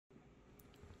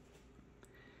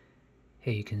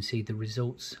Here you can see the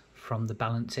results from the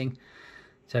balancing.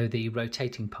 So the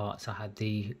rotating parts, I had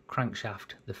the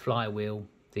crankshaft, the flywheel,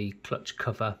 the clutch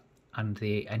cover and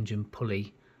the engine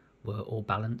pulley were all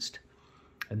balanced,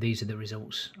 and these are the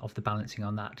results of the balancing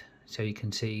on that. So you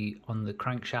can see on the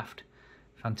crankshaft,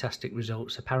 fantastic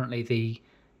results. Apparently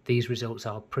these results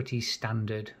are pretty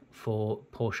standard for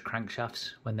Porsche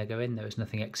crankshafts when they go in. There is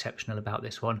nothing exceptional about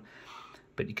this one,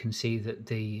 but you can see that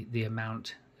the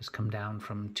amount has come down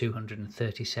from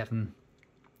 237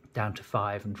 down to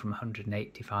 5, and from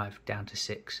 185 down to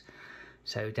 6.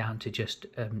 So down to just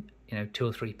 2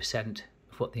 or 3%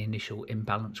 of what the initial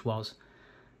imbalance was.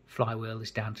 Flywheel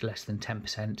is down to less than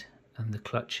 10%, and the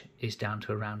clutch is down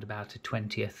to around about a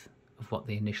 20th of what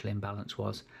the initial imbalance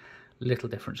was. Little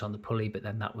difference on the pulley, but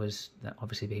then that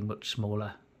obviously being much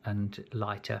smaller and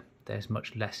lighter, there's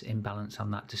much less imbalance on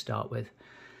that to start with.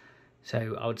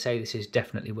 So I would say this is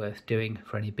definitely worth doing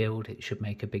for any build. It should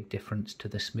make a big difference to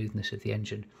the smoothness of the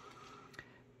engine.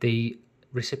 The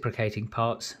reciprocating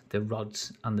parts, the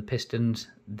rods and the pistons,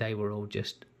 they were all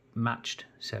just matched.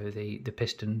 So the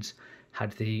pistons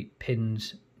had the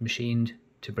pins machined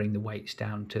to bring the weights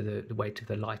down to the weight of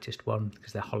the lightest one,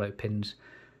 because they're hollow pins,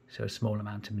 so a small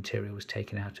amount of material was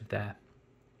taken out of there.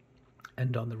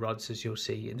 And on the rods, as you'll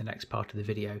see in the next part of the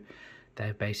video,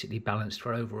 they're basically balanced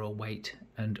for overall weight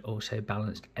and also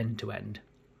balanced end to end.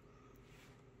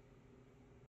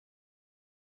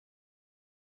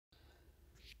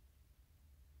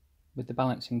 With the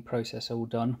balancing process all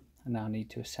done, I now need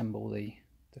to assemble the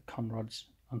Conrods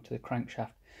onto the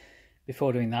crankshaft.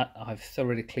 Before doing that, I've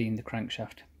thoroughly cleaned the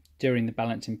crankshaft. During the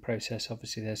balancing process,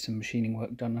 obviously there's some machining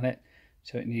work done on it,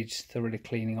 so it needs thoroughly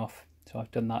cleaning off. So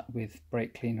I've done that with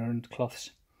brake cleaner and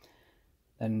cloths.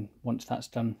 Then once that's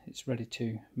done, it's ready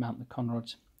to mount the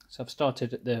Conrods. So I've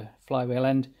started at the flywheel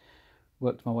end,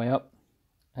 worked my way up.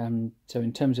 So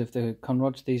in terms of the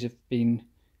Conrods, these have been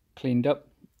cleaned up.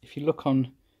 If you look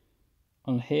on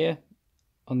here,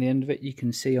 on the end of it, you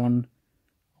can see on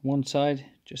one side,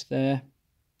 just there,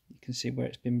 you can see where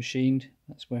it's been machined.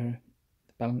 That's where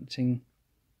the balancing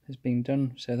has been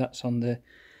done. So that's on the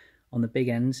big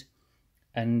ends,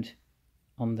 and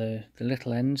on the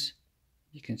little ends,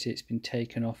 you can see it's been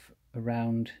taken off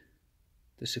around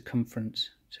the circumference.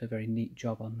 So a very neat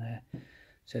job on there.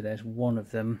 So there's one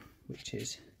of them, which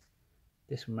is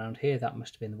this one around here. That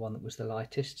must have been the one that was the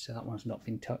lightest, so that one's not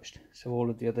been touched. So all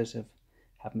of the others have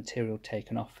had material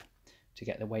taken off to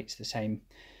get the weights the same.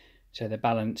 So they're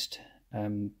balanced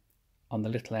on the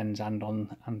little ends and on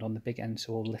the big ends.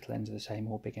 So all the little ends are the same,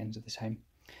 all big ends are the same.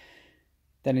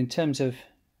 Then in terms of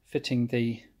fitting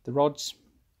the rods,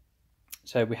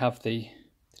 so we have the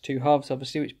two halves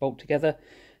obviously which bolt together.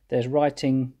 There's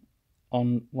writing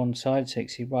on one side, so you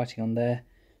can see writing on there.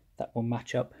 That will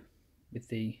match up with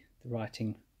the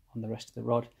writing on the rest of the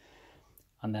rod,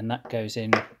 and then that goes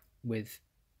in with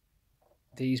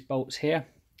these bolts here.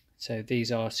 So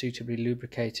these are suitably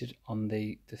lubricated on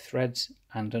the threads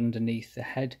and underneath the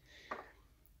head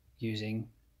using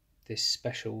this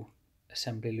special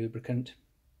assembly lubricant.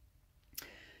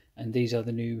 And these are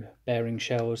the new bearing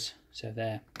shells, so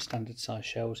they're standard size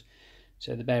shells.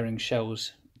 So the bearing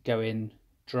shells go in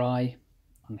dry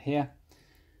on here,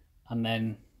 and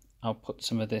then I'll put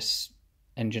some of this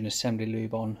engine assembly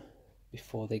lube on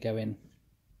before they go in,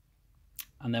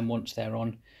 and then once they're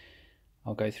on,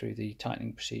 I'll go through the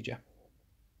tightening procedure.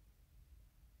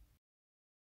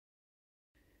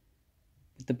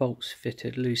 With the bolts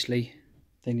fitted loosely,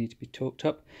 they need to be torqued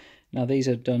up. Now these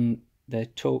are done, they're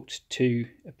torqued to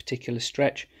a particular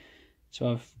stretch.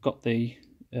 So I've got the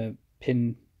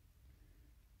pin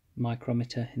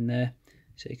micrometer in there,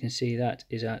 so you can see that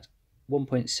is at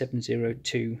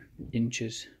 1.702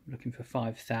 inches. I'm looking for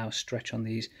 5 thou stretch on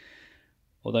these,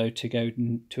 although to go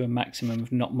to a maximum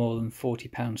of not more than 40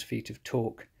 pounds-feet of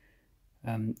torque.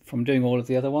 From doing all of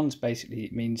the other ones, basically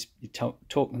it means you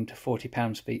torque them to 40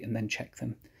 pounds-feet and then check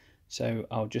them. So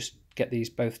I'll just get these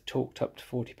both torqued up to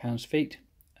 40 pounds-feet,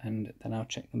 and then I'll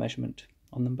check the measurement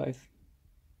on them both.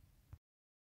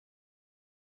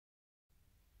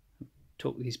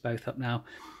 Torque these both up now.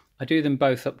 I do them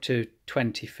both up to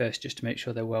 20 first, just to make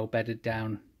sure they're well bedded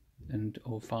down and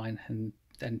all fine, and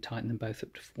then tighten them both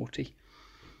up to 40.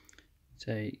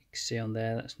 So you can see on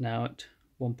there, that's now at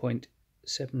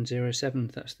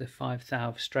 1.707. That's the 5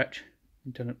 thou stretch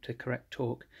done up to correct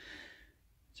torque.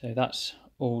 So that's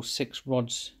all 6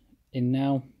 rods in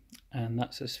now, and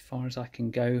that's as far as I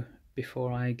can go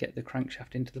before I get the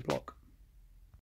crankshaft into the block.